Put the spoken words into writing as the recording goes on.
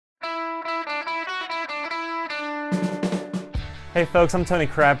Hey folks, I'm Tony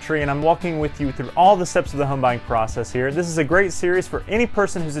Crabtree and I'm walking with you through all the steps of the home buying process here. This is a great series for any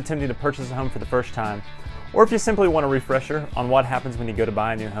person who's attempting to purchase a home for the first time. Or if you simply want a refresher on what happens when you go to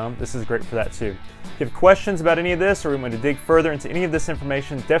buy a new home, this is great for that too. If you have questions about any of this or you want to dig further into any of this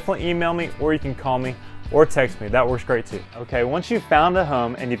information, definitely email me or you can call me or text me. That works great too. Okay, once you've found a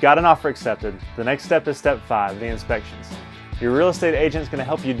home and you've got an offer accepted, the next step is step 5, the inspections. Your real estate agent is going to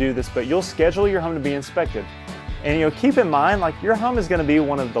help you do this, but you'll schedule your home to be inspected. And keep in mind, your home is going to be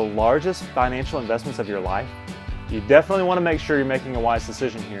one of the largest financial investments of your life. You definitely want to make sure you're making a wise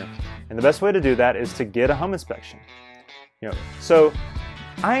decision here. And the best way to do that is to get a home inspection. So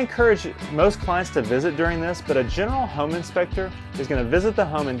I encourage most clients to visit during this, but a general home inspector is going to visit the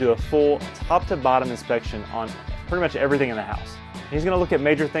home and do a full top to bottom inspection on pretty much everything in the house. He's going to look at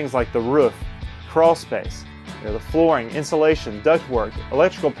major things like the roof, crawl space, the flooring, insulation, ductwork,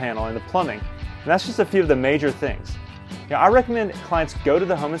 electrical panel, and the plumbing. And that's just a few of the major things. I recommend clients go to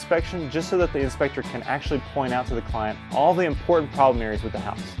the home inspection just so that the inspector can actually point out to the client all the important problem areas with the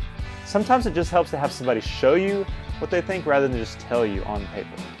house. Sometimes it just helps to have somebody show you what they think rather than just tell you on paper.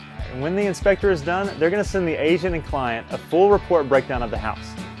 And when the inspector is done, they're going to send the agent and client a full report breakdown of the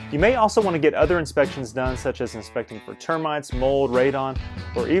house. You may also want to get other inspections done, such as inspecting for termites, mold, radon,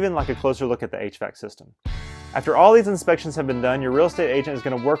 or even a closer look at the HVAC system. After all these inspections have been done, your real estate agent is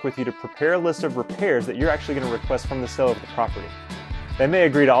going to work with you to prepare a list of repairs that you're actually going to request from the seller of the property. They may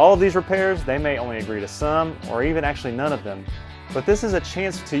agree to all of these repairs, they may only agree to some, or even actually none of them. But this is a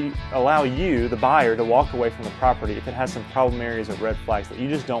chance to allow you, the buyer, to walk away from the property if it has some problem areas or red flags that you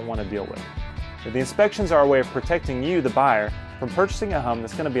just don't want to deal with. The inspections are a way of protecting you, the buyer, from purchasing a home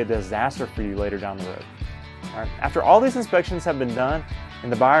that's going to be a disaster for you later down the road. After all these inspections have been done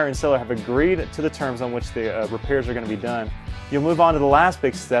and the buyer and seller have agreed to the terms on which the repairs are going to be done, you'll move on to the last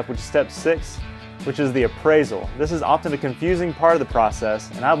big step, which is step 6, which is the appraisal. This is often a confusing part of the process,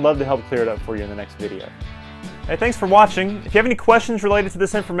 and I'd love to help clear it up for you in the next video. Hey, thanks for watching. If you have any questions related to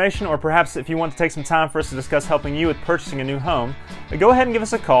this information, or perhaps if you want to take some time for us to discuss helping you with purchasing a new home, go ahead and give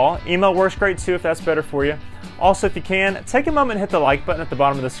us a call. Email works great too if that's better for you. Also, if you can, take a moment and hit the like button at the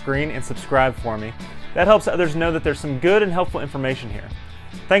bottom of the screen and subscribe for me. That helps others know that there's some good and helpful information here.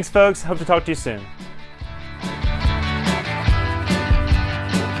 Thanks folks, hope to talk to you soon.